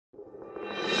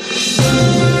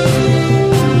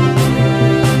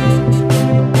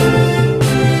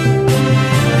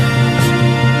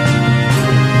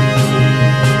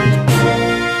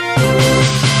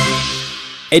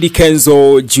Eddy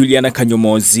Kenzo, Juliana,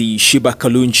 Shiba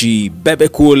Kalunji, Bebe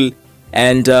Cool,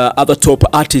 and other top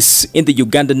artists in the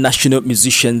Ugandan National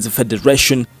Musicians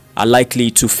Federation are likely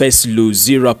to face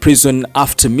Luzira prison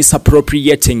after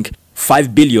misappropriating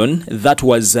 5 billion that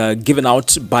was given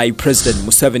out by President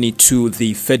Museveni to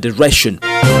the Federation.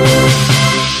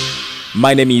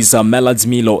 My name is M7's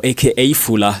aka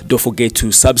Fula. Don't forget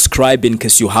to subscribe in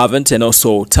case you haven't, and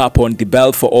also tap on the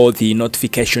bell for all the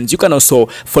notifications. You can also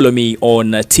follow me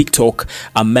on TikTok,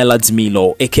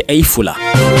 M7's aka Fula.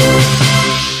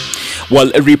 Well,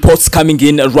 reports coming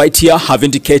in right here have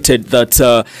indicated that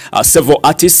several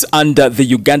artists under the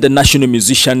Ugandan National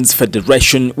Musicians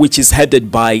Federation, which is headed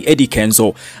by Eddy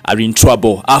Kenzo, are in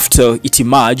trouble after it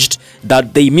emerged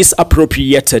that they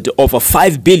misappropriated over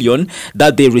 5 billion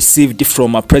that they received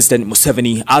from President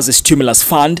Museveni as a stimulus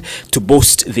fund to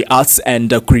boost the arts and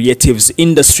creatives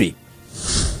industry.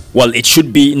 Well, it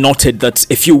should be noted that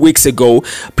a few weeks ago,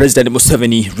 President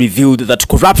Museveni revealed that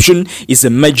corruption is a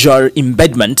major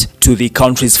impediment to the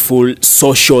country's full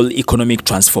social-economic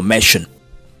transformation.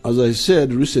 As I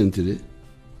said recently,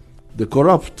 the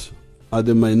corrupt are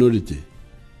the minority.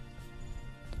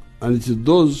 And it is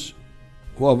those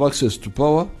who have access to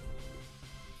power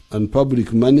and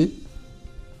public money,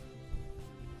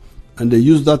 and they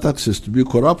use that access to be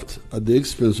corrupt at the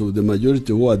expense of the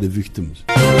majority who are the victims.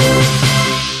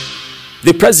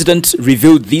 The president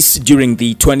revealed this during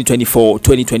the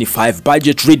 2024-2025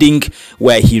 budget reading,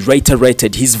 where he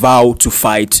reiterated his vow to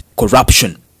fight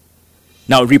corruption.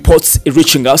 Now, reports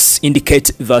reaching us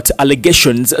indicate that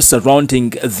allegations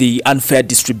surrounding the unfair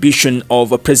distribution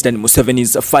of President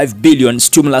Museveni's 5 billion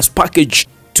stimulus package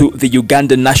to the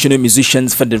Ugandan National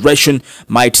Musicians Federation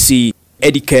might see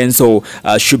Eddy Kenzo,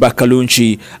 Shiba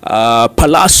Kalunji,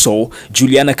 Palazzo,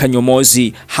 Juliana,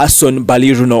 Hassan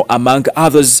Baliruno, among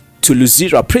others, to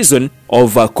Luzira prison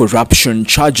over corruption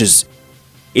charges.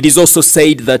 It is also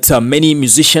said that many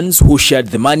musicians who shared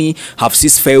the money have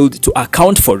since failed to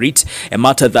account for it, a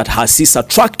matter that has since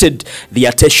attracted the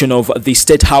attention of the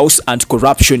State House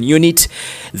Anti-Corruption Unit,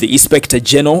 the Inspector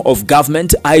General of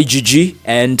Government, IGG,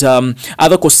 and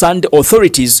other concerned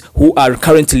authorities who are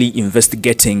currently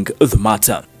investigating the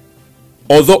matter.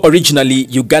 Although originally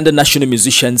Uganda National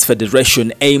Musicians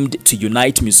Federation aimed to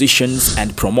unite musicians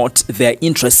and promote their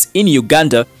interests in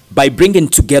Uganda by bringing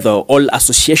together all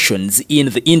associations in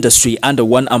the industry under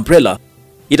one umbrella,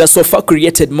 it has so far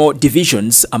created more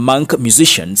divisions among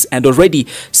musicians, and already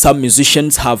some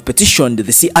musicians have petitioned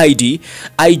the CID,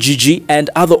 IGG, and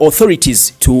other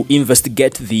authorities to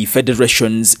investigate the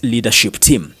Federation's leadership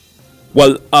team.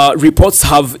 Well, reports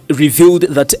have revealed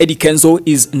that Eddy Kenzo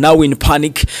is now in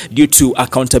panic due to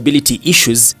accountability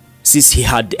issues, since he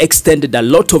had extended a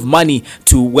lot of money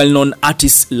to well-known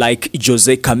artists like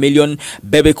Jose Chameleon,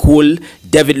 Bebe Cool,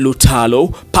 David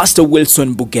Lutalo, Pastor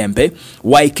Wilson Bugembe,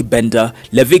 Wyke Bender,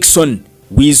 Levixon,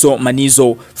 Wizo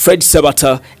Manizo, Fred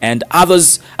Sebata, and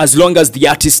others, as long as the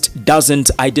artist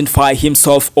doesn't identify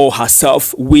himself or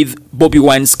herself with Bobi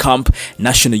Wine's camp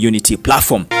National Unity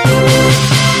platform.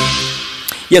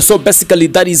 Yeah, so basically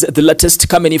that is the latest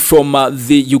coming from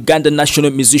the Ugandan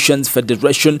National Musicians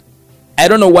Federation. I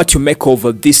don't know what you make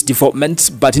of this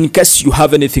development, but in case you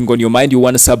have anything on your mind you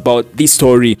want to say about this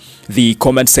story, the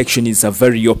comment section is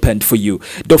very open for you.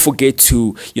 Don't forget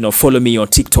to follow me on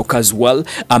TikTok as well.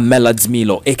 I'm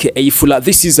M7's aka Fula.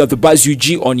 This is the Buzz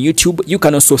UG on YouTube. You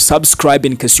can also subscribe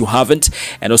in case you haven't,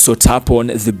 and also tap on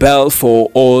the bell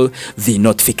for all the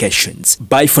notifications.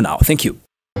 Bye for now. Thank you.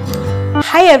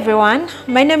 Hi everyone,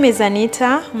 my name is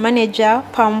Anita, manager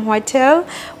Palm Hotel.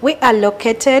 We are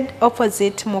located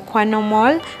opposite Mukwano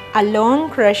Mall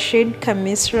along Rashid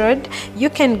Kamis Road. You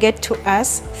can get to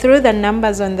us through the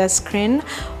numbers on the screen.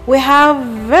 We have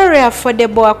very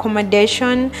affordable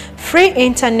accommodation, free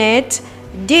internet,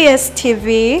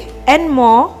 DSTV, and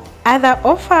more other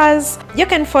offers. You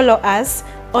can follow us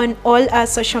on all our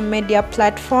social media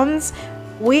platforms.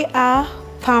 We are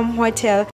Palm Hotel.